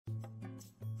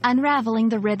Unraveling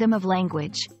the rhythm of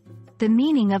language. The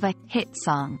meaning of a hit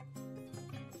song.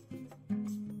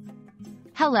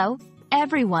 Hello,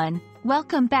 everyone.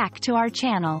 Welcome back to our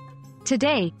channel.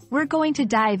 Today, we're going to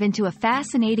dive into a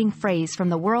fascinating phrase from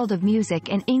the world of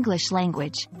music and English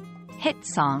language. Hit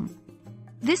song.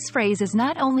 This phrase is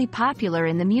not only popular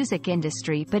in the music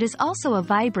industry but is also a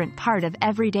vibrant part of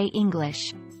everyday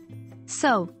English.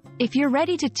 So, if you're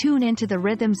ready to tune into the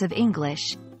rhythms of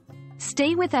English,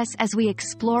 stay with us as we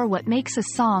explore what makes a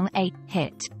song a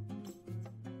hit.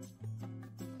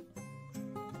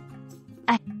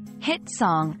 A hit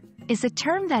song is a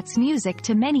term that's music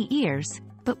to many ears,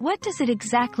 but what does it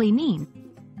exactly mean?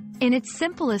 In its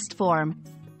simplest form,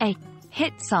 a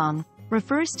hit song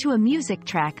refers to a music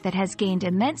track that has gained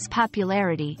immense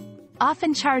popularity,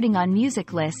 often charting on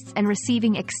music lists and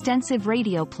receiving extensive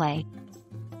radio play.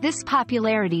 This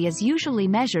popularity is usually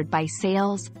measured by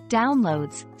sales,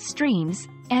 downloads, streams,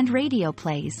 and radio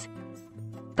plays.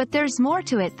 But there's more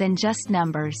to it than just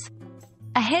numbers.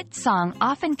 A hit song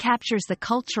often captures the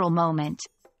cultural moment,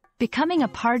 becoming a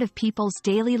part of people's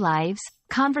daily lives,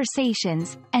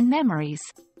 conversations, and memories.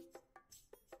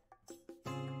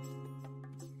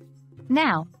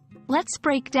 Now, let's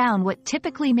break down what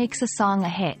typically makes a song a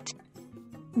hit.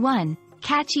 1.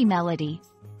 Catchy melody.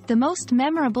 The most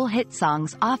memorable hit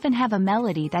songs often have a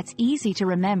melody that's easy to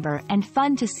remember and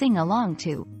fun to sing along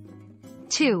to.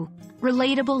 2.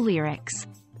 Relatable lyrics.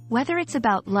 Whether it's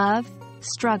about love,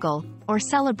 struggle, or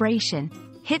celebration,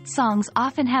 hit songs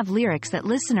often have lyrics that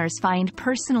listeners find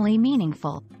personally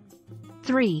meaningful.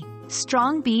 3.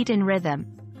 Strong beat and rhythm.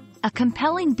 A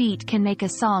compelling beat can make a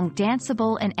song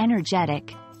danceable and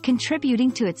energetic,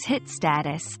 contributing to its hit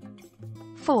status.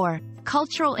 4.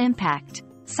 Cultural impact.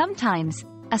 Sometimes,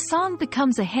 a song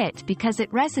becomes a hit because it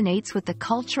resonates with the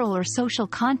cultural or social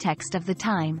context of the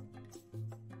time.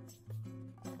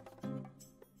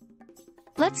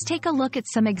 Let's take a look at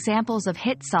some examples of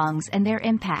hit songs and their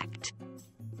impact.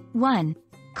 1.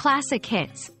 Classic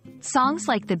hits. Songs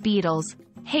like The Beatles'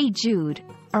 Hey Jude,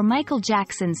 or Michael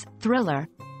Jackson's Thriller,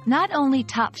 not only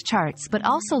topped charts but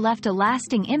also left a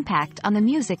lasting impact on the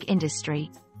music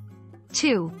industry.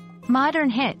 2. Modern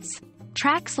hits.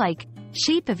 Tracks like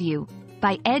Shape of You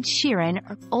by Ed Sheeran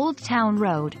or Old Town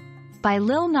Road by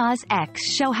Lil Nas X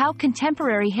show how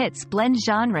contemporary hits blend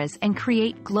genres and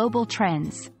create global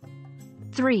trends.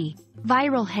 3.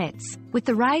 Viral hits. With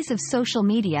the rise of social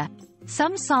media,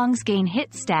 some songs gain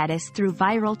hit status through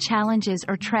viral challenges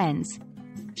or trends,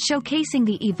 showcasing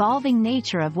the evolving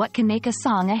nature of what can make a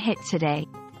song a hit today.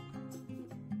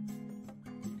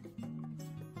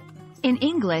 In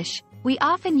English, we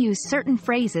often use certain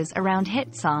phrases around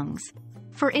hit songs.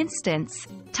 For instance,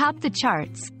 top the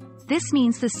charts. This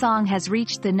means the song has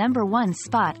reached the #1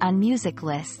 spot on music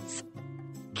lists.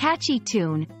 Catchy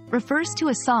tune refers to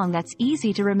a song that's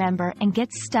easy to remember and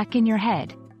gets stuck in your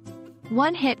head.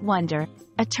 One-hit wonder,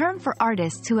 a term for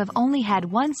artists who have only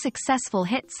had one successful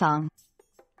hit song.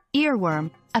 Earworm,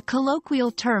 a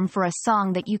colloquial term for a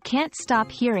song that you can't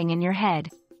stop hearing in your head.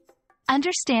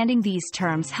 Understanding these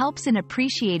terms helps in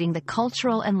appreciating the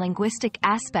cultural and linguistic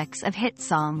aspects of hit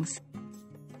songs.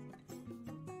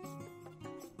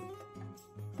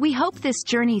 We hope this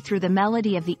journey through the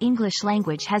melody of the English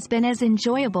language has been as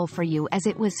enjoyable for you as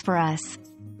it was for us.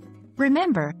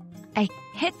 Remember, a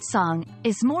hit song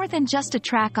is more than just a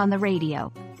track on the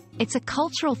radio. It's a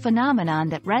cultural phenomenon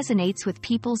that resonates with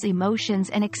people's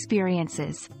emotions and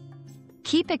experiences.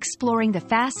 Keep exploring the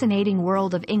fascinating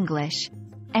world of English,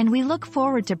 and we look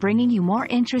forward to bringing you more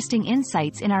interesting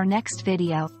insights in our next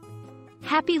video.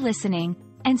 Happy listening,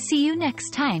 and see you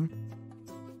next time.